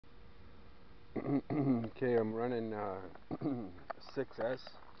Okay, I'm running 6S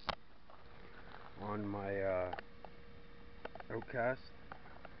on my outcast.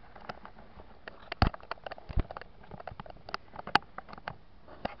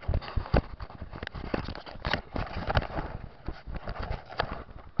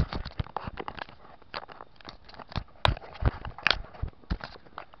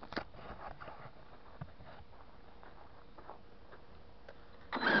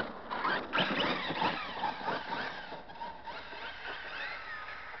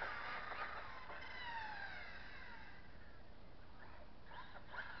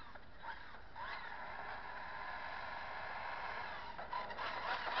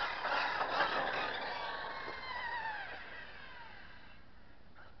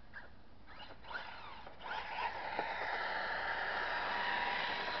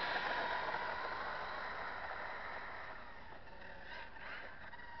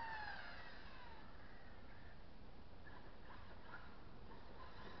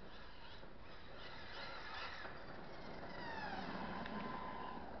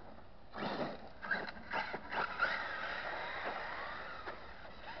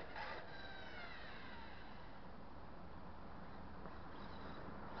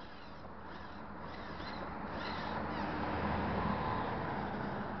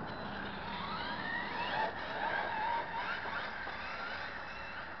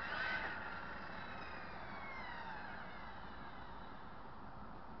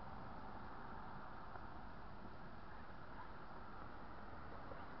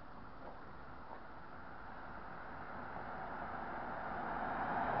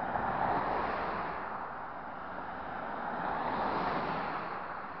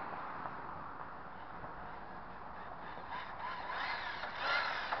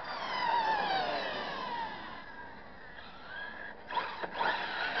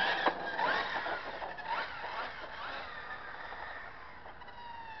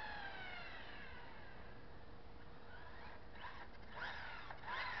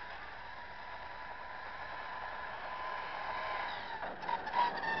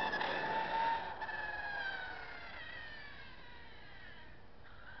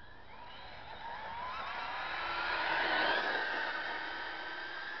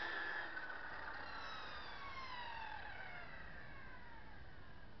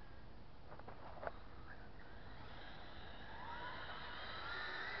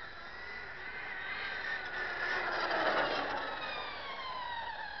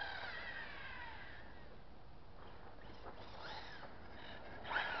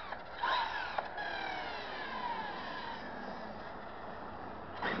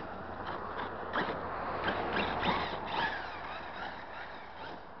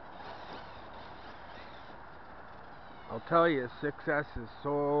 I'll tell you, 6S is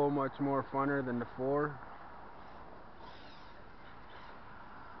so much more funner than the 4.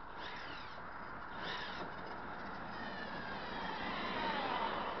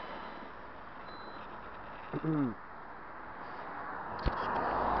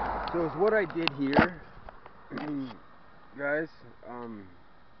 So is what I did here, guys.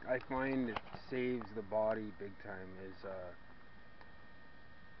 I find it saves the body big time. Is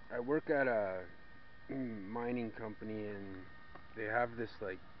I work at a mining company, and they have this,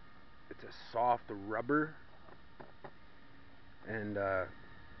 like, it's a soft rubber, and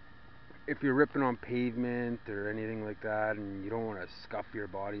if you're ripping on pavement or anything like that, and you don't want to scuff your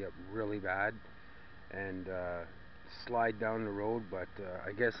body up really bad and slide down the road, but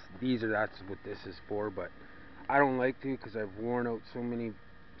I guess that's what this is for. But I don't like to, because I've worn out so many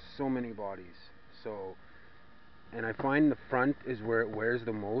bodies. So, and I find the front is where it wears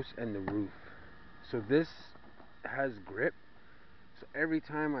the most, and the roof. So this has grip. So every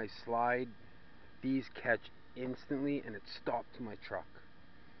time I slide, these catch instantly, and it stops my truck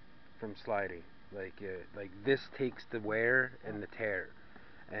from sliding. Like this takes the wear and the tear,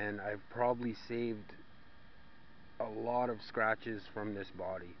 and I've probably saved a lot of scratches from this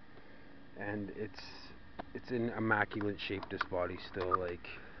body, and it's in immaculate shape. This body still, like,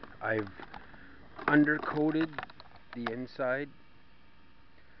 I've undercoated the inside.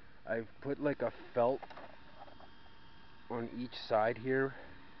 I've put like a felt on each side here,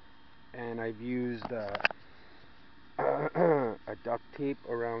 and I've used a duct tape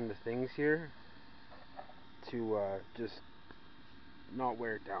around the things here to just not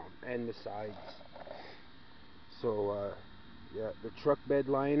wear it down, and the sides. So yeah, the truck bed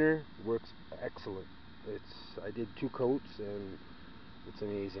liner works excellent. I did 2 coats, and it's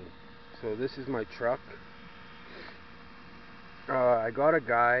amazing. So this is my truck. I got a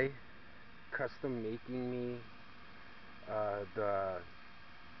guy custom making me the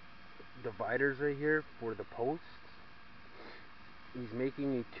dividers right here for the posts. He's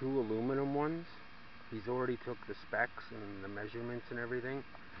making me 2 aluminum ones. He's already took the specs and the measurements and everything.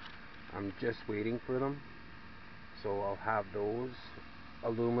 I'm just waiting for them. So I'll have those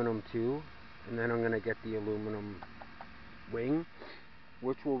aluminum too. And then I'm going to get the aluminum wing,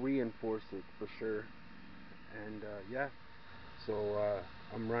 which will reinforce it for sure. And yeah, so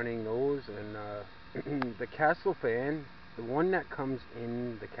I'm running those. And the Castle fan, the one that comes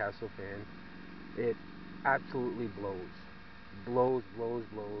in the Castle fan, it absolutely blows.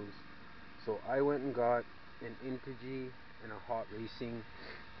 So I went and got an Integy and a Hot Racing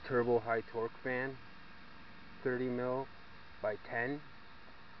turbo high torque fan, 30 mil by 10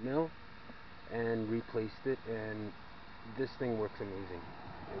 mil, and replaced it, and this thing works amazing.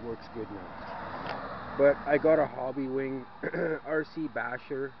 It works good now. But I got a hobby wing, RC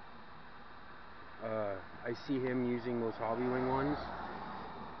Basher. I see him using those hobby wing ones,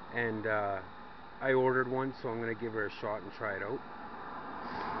 and I ordered one, so I'm going to give her a shot and try it out.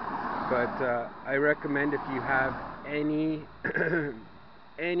 But I recommend, if you have any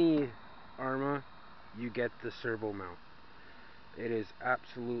any Arrma, you get the servo mount. It is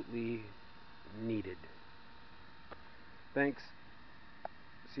absolutely needed. Thanks.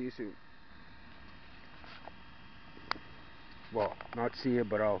 See you soon. Well, not see you,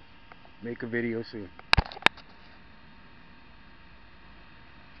 but I'll make a video soon.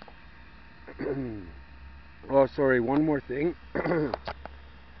 Oh, sorry, one more thing.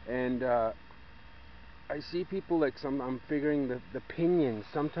 And I see people, like, I'm figuring the pinions.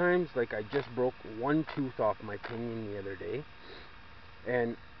 Sometimes, like, I just broke one tooth off my pinion the other day.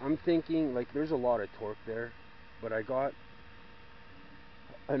 And I'm thinking, like, there's a lot of torque there. But I got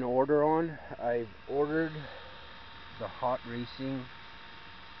an order on. I've ordered the Hot Racing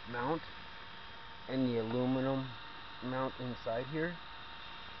mount and the aluminum mount inside here.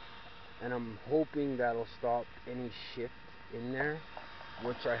 And I'm hoping that'll stop any shift in there.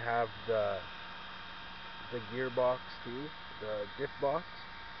 Which I have the gearbox too, the diff box,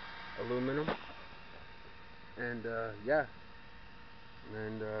 aluminum, and yeah,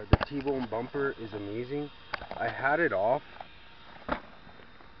 and the T-bone bumper is amazing. I had it off.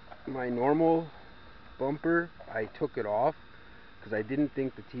 My normal bumper, I took it off because I didn't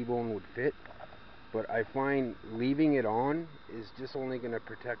think the T-bone would fit, but I find leaving it on is just only going to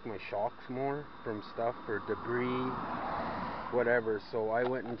protect my shocks more from stuff or debris, whatever. So I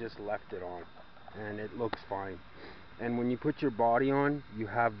went and just left it on, and it looks fine. And when you put your body on, you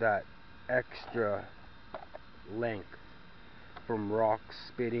have that extra length from rock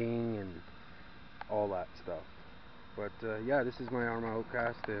spitting and all that stuff. But yeah, this is my Arrma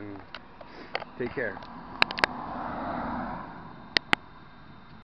Outcast, and take care.